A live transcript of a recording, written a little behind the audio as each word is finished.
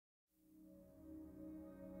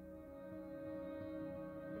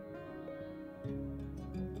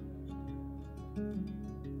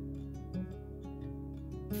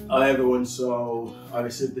Hi everyone, so I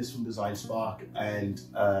received this from DesignSpark, and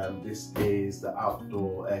this is the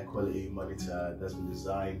outdoor air quality monitor that's been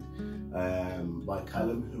designed by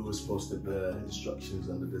Callum, who has posted the instructions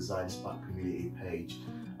on the DesignSpark community page,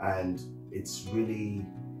 and it's really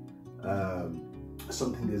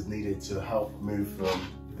something that's needed to help move from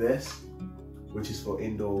this, which is for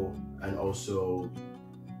indoor and also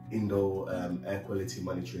indoor air quality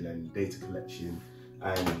monitoring and data collection,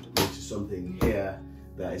 and into something here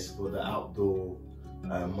that is for the outdoor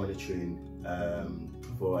monitoring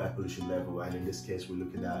for air pollution level. And in this case, we're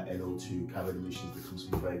looking at NO2 carbon emissions that comes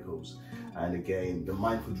from vehicles. And again, the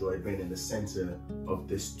mindful droid being in the center of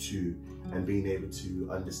this too, and being able to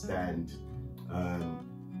understand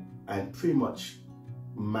and pretty much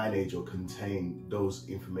manage or contain those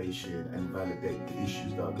information and validate the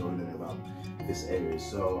issues that are going on around this area.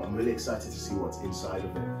 So I'm really excited to see what's inside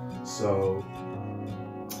of it. So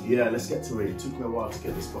yeah, let's get to it. It took me a while to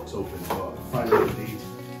get this box open, but finally indeed.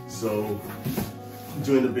 So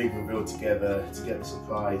doing the big reveal together to get the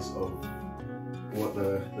surprise of what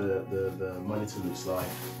the monitor looks like.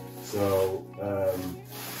 So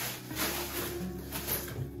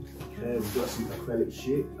okay, we've got some acrylic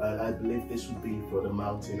sheet, and I believe this would be for the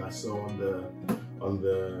mounting. I saw on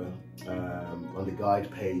the guide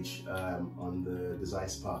page on the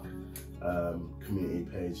DesignSpark community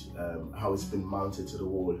page how it's been mounted to the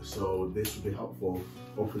wall. So this will be helpful.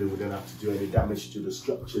 Hopefully we don't have to do any damage to the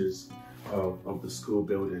structures of the school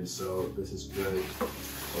building. So this is great.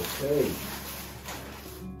 Okay.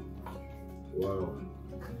 Wow,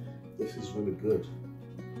 this is really good.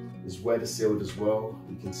 It's weather sealed as well.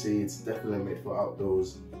 You can see it's definitely made for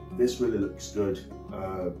outdoors. This really looks good.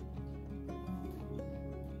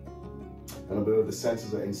 And I believe the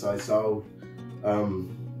sensors are inside, so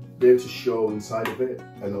be able to show inside of it,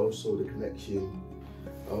 and also the connection.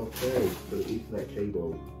 Okay, for the Ethernet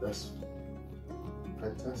cable. That's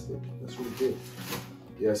fantastic. That's really good.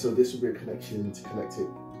 Yeah, so this will be a connection to connect it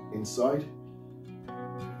inside.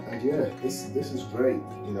 And yeah, this is great,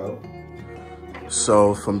 you know.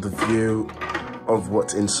 So from the view of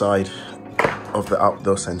what's inside of the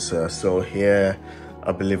outdoor sensor, so here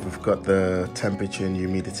I believe we've got the temperature and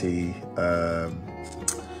humidity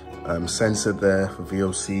sensor there for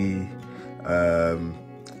VOC,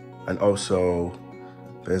 and also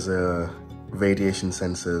there's a radiation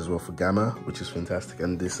sensor as well for gamma, which is fantastic.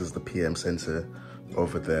 And this is the PM sensor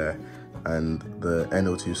over there, and the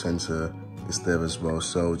NO2 sensor is there as well.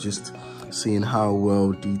 So just seeing how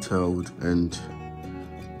well detailed and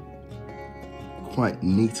quite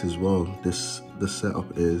neat as well this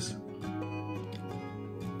setup is.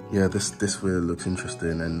 Yeah, this really looks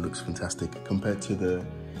interesting and looks fantastic compared to the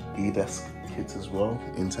eDesk kit as well.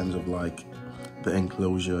 In terms of like the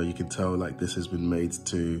enclosure, you can tell like this has been made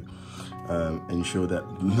to ensure that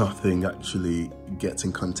nothing actually gets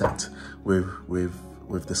in contact with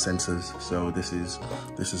the sensors. So this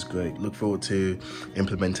is great. Look forward to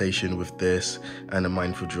implementation with this and a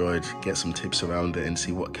mindful droid. Get some tips around it and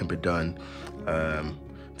see what can be done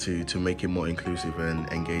to make it more inclusive and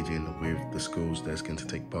engaging with the schools that's going to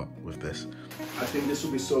take part with this. I think this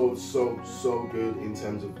will be so good in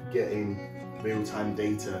terms of getting real-time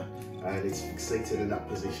data, and it's fixated in that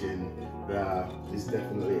position that is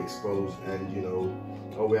definitely exposed, and you know,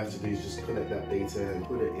 all we have to do is just collect that data and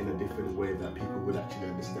put it in a different way that people would actually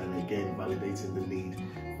understand. Again, validating the need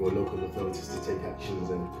for local authorities to take actions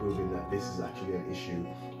and proving that this is actually an issue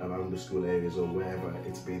around the school areas or wherever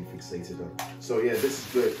it's being fixated on. So yeah, this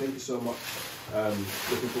is great. Thank you so much.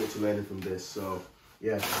 Looking forward to learning from this. So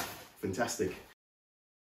yeah, fantastic.